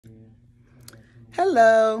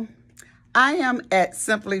Hello, I am at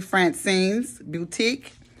Simply Francine's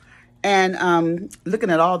Boutique and looking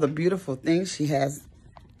at all the beautiful things she has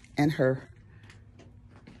in her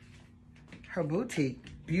boutique.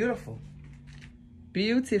 Beautiful,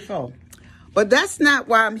 beautiful. But that's not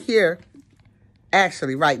why I'm here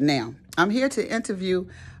actually right now. I'm here to interview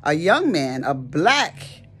a young man, a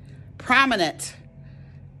black, prominent,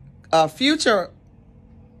 future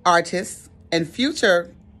artist and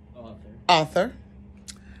future author.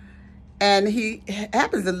 And he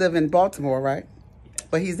happens to live in Baltimore, right? Yes.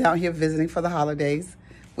 But he's out here visiting for the holidays,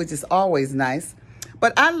 which is always nice.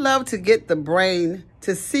 But I love to get the brain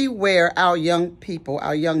to see where our young people,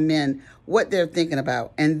 our young men, what they're thinking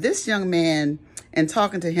about. And this young man, in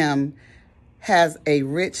talking to him, has a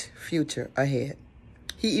rich future ahead.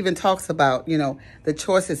 He even talks about, the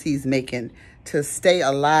choices he's making to stay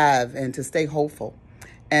alive and to stay hopeful.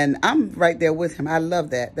 And I'm right there with him. I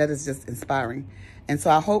love that. That is just inspiring. And so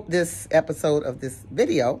I hope this episode of this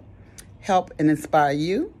video help and inspire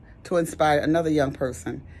you to inspire another young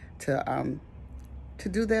person to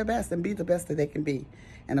do their best and be the best that they can be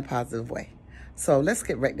in a positive way. So let's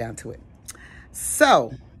get right down to it.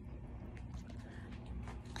 So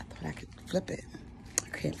I thought I could flip it.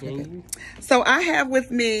 I can't flip it. So I have with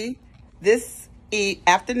me this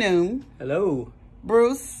afternoon. Hello.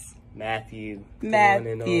 Bruce. Matthew.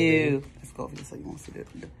 Matthew. Let's go over this so you won't see the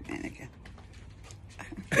mannequin.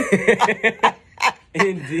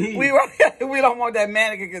 Indeed. We don't want that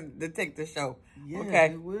mannequin to take the show. Yeah,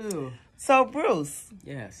 okay. it will. So, Bruce.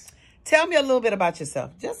 Yes. Tell me a little bit about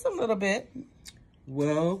yourself. Just a little bit.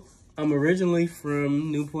 Well, I'm originally from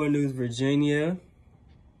Newport News, Virginia.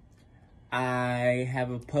 I have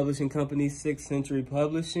a publishing company, 6th Century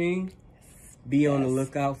Publishing. Be on the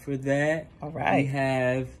lookout for that. All right. We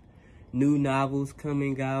have new novels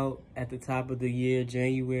coming out at the top of the year,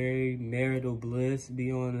 January. Marital Bliss.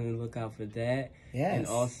 Be on the lookout for that. Yes. And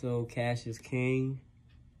also Cash is King.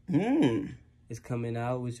 Is coming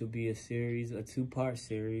out, which will be a series, a 2-part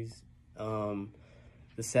series. The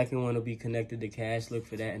second one will be connected to Cash. Look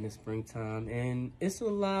for that in the springtime. And it's a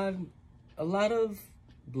lot of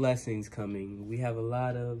blessings coming. We have a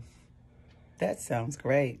lot of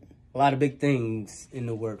big things in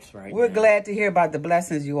the works right now. We're glad to hear about the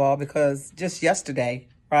blessings, you all, because just yesterday,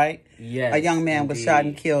 right? Yes, a young man was indeed. shot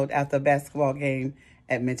and killed after a basketball game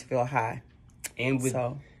at Mitchellville High. And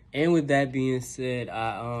with that being said,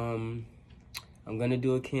 I'm gonna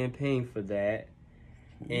do a campaign for that,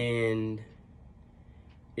 and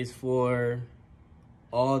it's for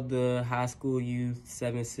all the high school youth,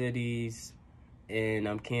 7 cities, and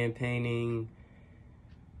I'm campaigning.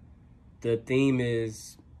 The theme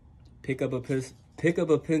is pick up a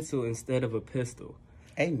pencil instead of a pistol.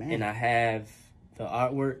 Amen. And I have the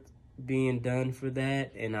artwork being done for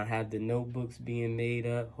that, and I have the notebooks being made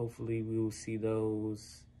up. Hopefully we will see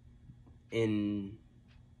those in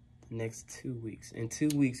the next 2 weeks. In 2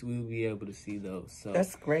 weeks we will be able to see those. So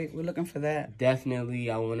that's great. We're looking for that. Definitely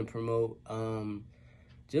I want to promote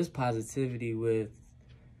just positivity with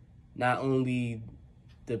not only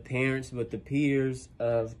the parents but the peers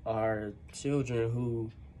of our children who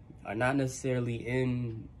are not necessarily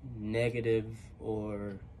in negative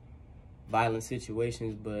or violent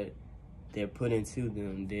situations, but they're put into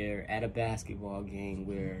them. They're at a basketball game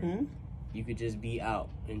where you could just be out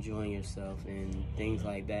enjoying yourself and things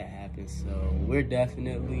like that happen. So we're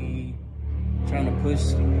definitely trying to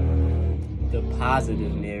push the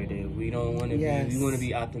positive narrative. We don't want to we want to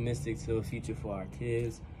be optimistic to a future for our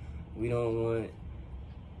kids. We don't want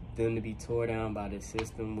them to be tore down by the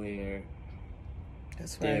system where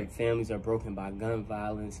their families are broken by gun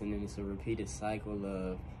violence, and then it's a repeated cycle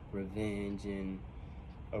of revenge and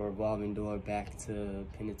a revolving door back to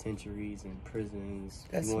penitentiaries and prisons.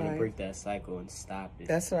 We want to break that cycle and stop it.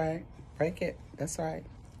 That's right. Break it. That's right.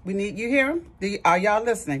 We need you hear him? Are y'all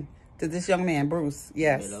listening to this young man, Bruce?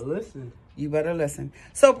 Yes. You better listen. You better listen.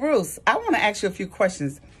 So, Bruce, I want to ask you a few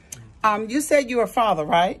questions. You said you're a father,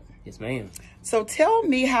 right? Yes, ma'am. So tell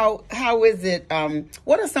me how is it,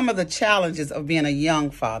 what are some of the challenges of being a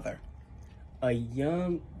young father?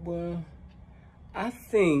 Well, I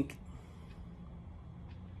think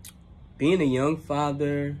being a young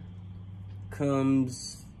father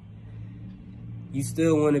comes, you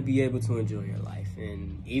still want to be able to enjoy your life.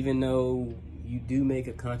 And even though you do make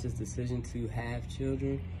a conscious decision to have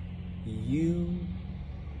children, you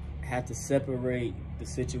have to separate the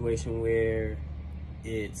situation where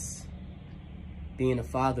it's being a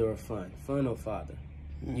father or fun or father.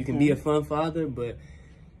 You can be a fun father, but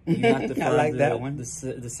you have to find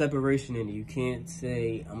the separation in it. You can't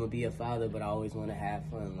say, I'm going to be a father, but I always want to have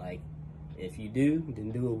fun. Like, If you do,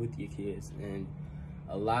 then do it with your kids. And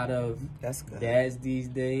a lot of That's good. dads these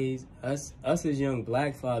days, us as young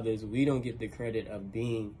black fathers, we don't get the credit of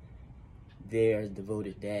being their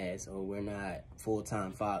devoted dads, or we're not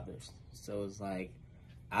full-time fathers. So it's like,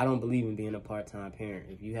 I don't believe in being a part-time parent.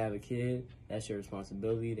 If you have a kid, that's your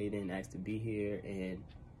responsibility. They didn't ask to be here, and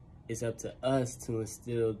it's up to us to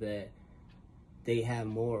instill that they have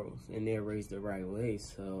morals and they're raised the right way.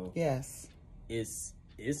 So yes, it's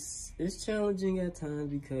challenging at times,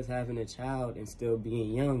 because having a child and still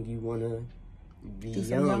being young, you want to be do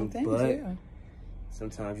some young things, but yeah.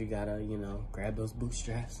 sometimes you gotta, grab those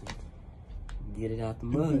bootstraps and get it out the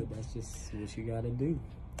mud. That's just what you gotta do.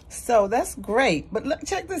 So that's great. But look,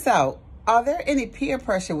 check this out. Are there any peer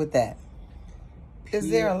pressure with that? Is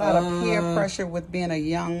there a lot of peer pressure with being a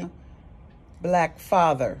young black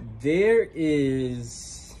father? There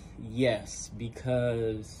is, yes,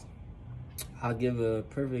 because I'll give a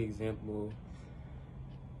perfect example.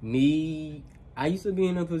 I used to be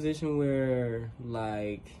in a position where,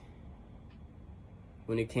 like,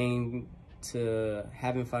 when it came to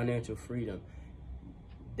having financial freedom,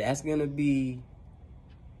 that's going to be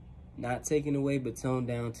not taken away, but toned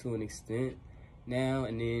down to an extent now.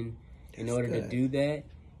 And then in order to do that,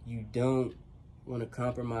 you don't want to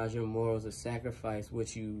compromise your morals or sacrifice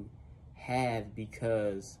what you have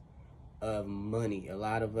because of money. A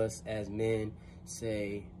lot of us as men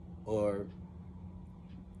say, or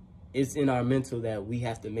it's in our mental that we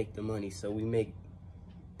have to make the money, so we make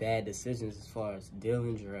bad decisions as far as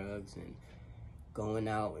dealing drugs and going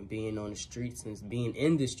out and being on the streets and being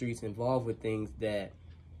in the streets, involved with things that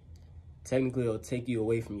technically will take you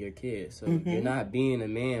away from your kids. So you're not being a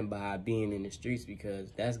man by being in the streets,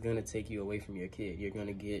 because that's going to take you away from your kid. You're going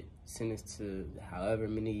to get sentenced to however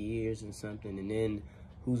many years and something, and then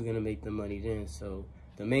who's going to make the money then? So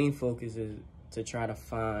the main focus is to try to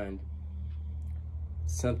find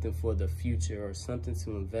something for the future, or something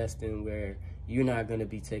to invest in where you're not going to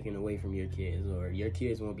be taken away from your kids, or your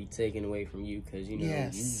kids won't be taken away from you, because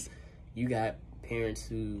you got parents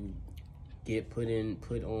who get put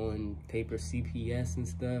on paper CPS and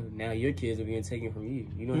stuff. Now your kids are being taken from you.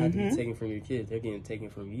 You don't have to be taken from your kids. They're getting taken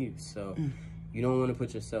from you. So you don't want to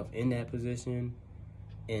put yourself in that position.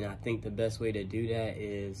 And I think the best way to do that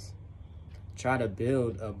is try to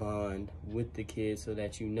build a bond with the kids, so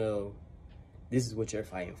that this is what you're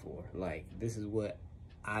fighting for. Like, this is what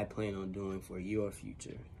I plan on doing for your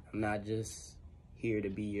future. I'm not just here to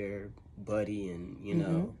be your buddy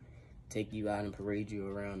and, take you out and parade you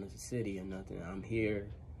around the city or nothing. I'm here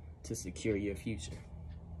to secure your future.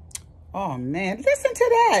 Oh, man. Listen to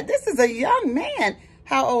that. This is a young man.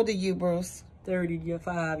 How old are you, Bruce?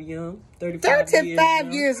 35 young.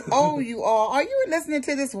 35 years old you are you listening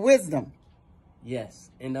to this wisdom?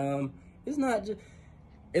 Yes. And it's not just...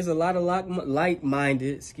 There's a lot of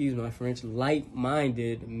like-minded, excuse my French,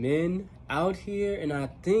 like-minded men out here. And I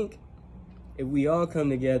think if we all come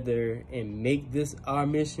together and make this our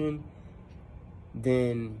mission,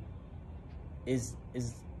 then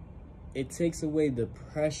it takes away the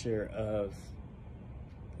pressure of,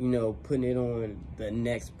 putting it on the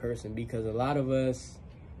next person. Because a lot of us,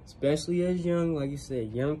 especially as young, like you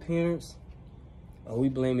said, young parents, we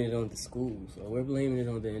blaming it on the schools, or we're blaming it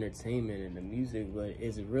on the entertainment and the music, but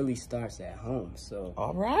it really starts at home. So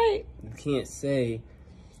all right, you can't say,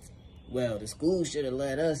 well, the school should have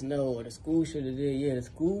let us know, or the school should have did. Yeah, the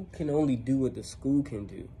school can only do what the school can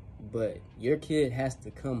do, but your kid has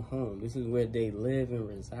to come home. This is where they live and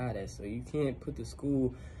reside at. So you can't put the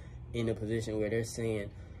school in a position where they're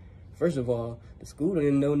saying, first of all, the school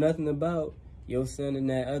didn't know nothing about your son and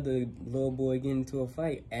that other little boy getting into a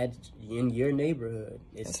fight in your neighborhood.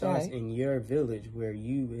 It starts in your village, where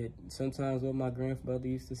sometimes what my grandfather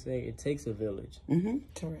used to say, it takes a village.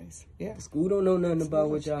 To raise. Yeah. The school don't know nothing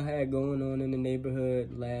about what y'all had going on in the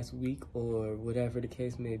neighborhood last week, or whatever the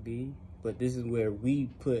case may be. But this is where we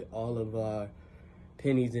put all of our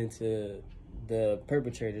pennies into the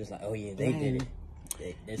perpetrators. Like, oh yeah, they did it.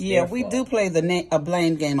 Yeah, we do play a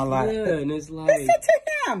blame game a lot. Yeah, and it's like, listen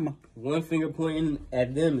to him. One finger pointing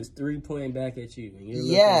at them is 3 pointing back at you. And you're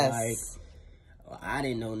looking like, oh, I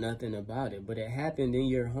didn't know nothing about it. But it happened in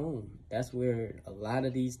your home. That's where a lot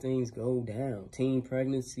of these things go down. Teen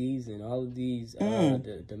pregnancies and all of these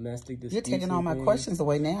the domestic disputes. You're taking all my questions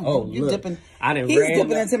away now. Oh, you're look, dipping. He's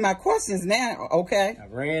dipping into my questions now. Okay. I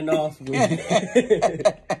ran off with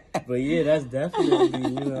it. But yeah, that's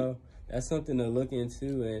definitely, that's something to look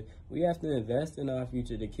into, and we have to invest in our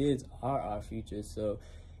future. The kids are our future, so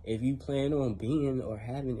if you plan on being or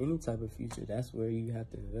having any type of future, that's where you have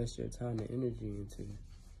to invest your time and energy into.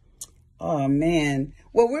 Oh, man.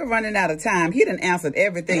 Well, we're running out of time. He done answered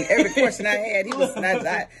everything. Every question I had, he was not.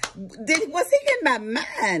 Was he in my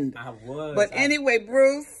mind? I was. But anyway,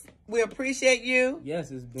 Bruce, we appreciate you.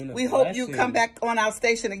 Yes, it's been a We blessing. hope you come back on our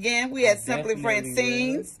station again. We had Simply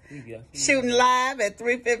Francine's shooting live at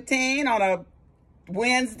 3:15 on a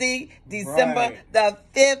Wednesday, December the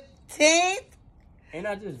 15th. And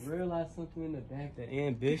I just realized something in the back, the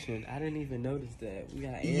ambition. I didn't even notice that. We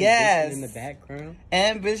got ambition in the background.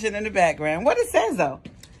 Ambition in the background. What it says, though?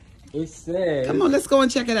 It says... Come on, let's go and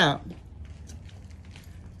check it out.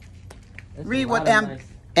 Read what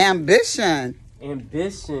ambition.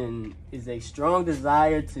 Ambition is a strong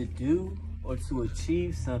desire to do or to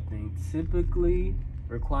achieve something, typically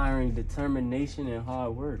requiring determination and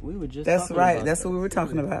hard work. We were just That's talking right. about That's that. what we were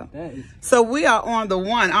talking about. Is, so we are on the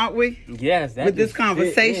one, aren't we? Yes. That with this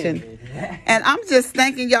conversation. And I'm just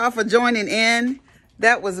thanking y'all for joining in.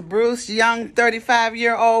 That was Bruce Young,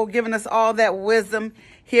 35-year-old, giving us all that wisdom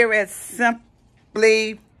here at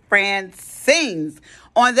Simply Francine's.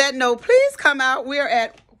 On that note, please come out. We're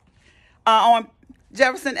at on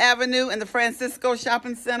Jefferson Avenue in the Francisco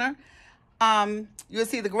Shopping Center. You'll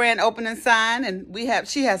see the grand opening sign, and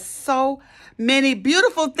she has so many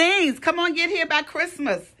beautiful things. Come on, get here by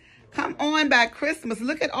Christmas. Come on by Christmas.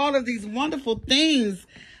 Look at all of these wonderful things.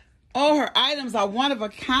 All her items are one of a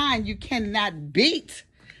kind. You cannot beat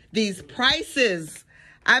these prices.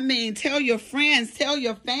 I mean, tell your friends, tell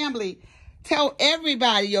your family, tell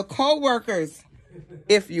everybody, your co-workers,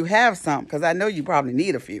 if you have some, because I know you probably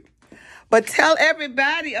need a few. But tell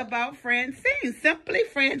everybody about Francine, Simply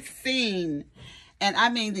Francine. And I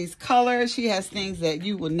mean, these colors, she has things that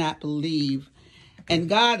you will not believe. And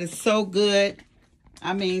God is so good.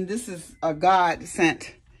 I mean, this is a God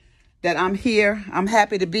sent that I'm here. I'm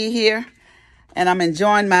happy to be here. And I'm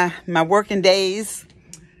enjoying my working days.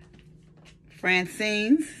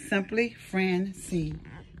 Francine's, Simply Francine.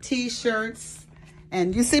 T-shirts.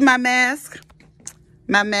 And you see my mask?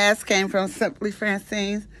 My mask came from Simply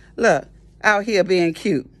Francine's. Look, out here being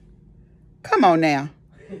cute. Come on now.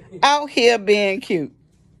 Out here being cute.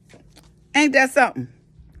 Ain't that something?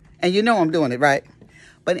 And you know I'm doing it right.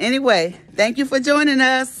 But anyway, thank you for joining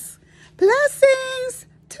us. Blessings.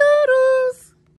 Toodles.